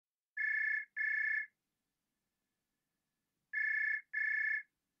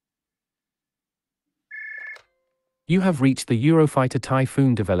You have reached the Eurofighter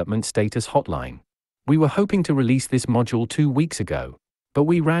Typhoon development status hotline. We were hoping to release this module 2 weeks ago, but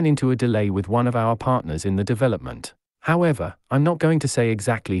we ran into a delay with one of our partners in the development. However, I'm not going to say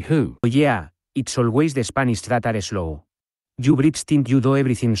exactly who. Oh yeah, it's always the Spanish that are slow. You Brits think you do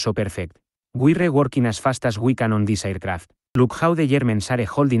everything so perfect. We're working as fast as we can on this aircraft. Look how the Germans are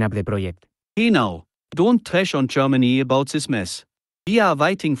holding up the project. Hey now, don't trash on Germany about this mess. We are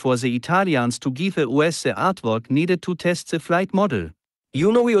waiting for the Italians to give us the artwork needed to test the flight model.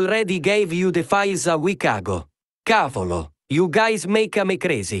 You know we already gave you the files a week ago. Cavolo, you guys make me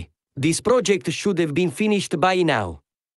crazy. This project should have been finished by now.